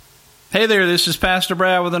Hey there, this is Pastor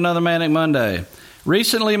Brad with another Manic Monday.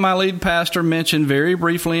 Recently, my lead pastor mentioned very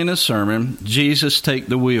briefly in his sermon, Jesus Take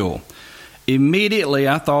the Wheel. Immediately,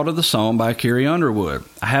 I thought of the song by Carrie Underwood.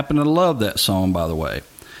 I happen to love that song, by the way.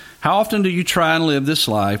 How often do you try and live this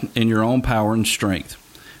life in your own power and strength?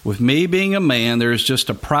 With me being a man, there is just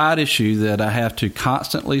a pride issue that I have to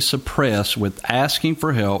constantly suppress with asking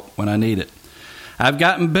for help when I need it. I've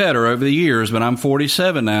gotten better over the years, but I'm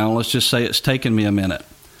 47 now, and let's just say it's taken me a minute.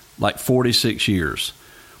 Like 46 years.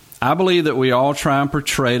 I believe that we all try and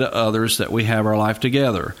portray to others that we have our life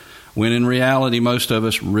together, when in reality most of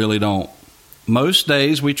us really don't. Most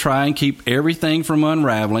days we try and keep everything from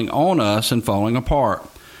unraveling on us and falling apart.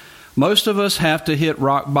 Most of us have to hit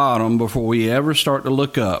rock bottom before we ever start to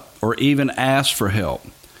look up or even ask for help.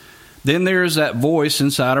 Then there is that voice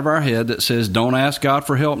inside of our head that says, don't ask God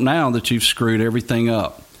for help now that you've screwed everything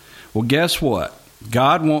up. Well, guess what?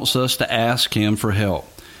 God wants us to ask Him for help.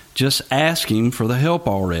 Just ask Him for the help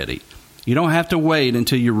already. You don't have to wait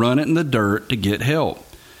until you run it in the dirt to get help.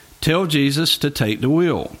 Tell Jesus to take the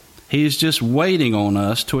wheel. He is just waiting on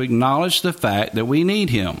us to acknowledge the fact that we need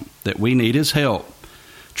Him, that we need His help.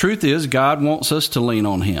 Truth is, God wants us to lean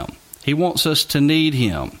on Him. He wants us to need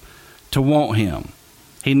Him, to want Him.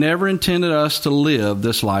 He never intended us to live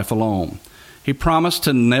this life alone. He promised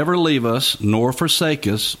to never leave us nor forsake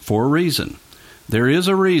us for a reason. There is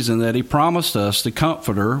a reason that He promised us the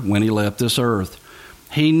Comforter when He left this earth.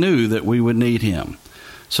 He knew that we would need Him.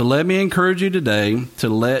 So let me encourage you today to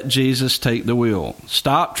let Jesus take the wheel.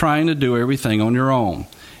 Stop trying to do everything on your own.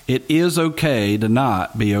 It is okay to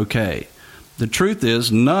not be okay. The truth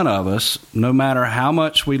is, none of us, no matter how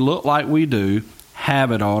much we look like we do,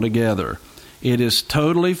 have it all together. It is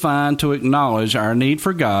totally fine to acknowledge our need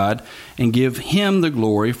for God and give Him the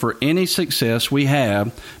glory for any success we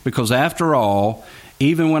have, because after all,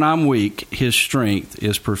 even when I'm weak, His strength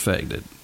is perfected.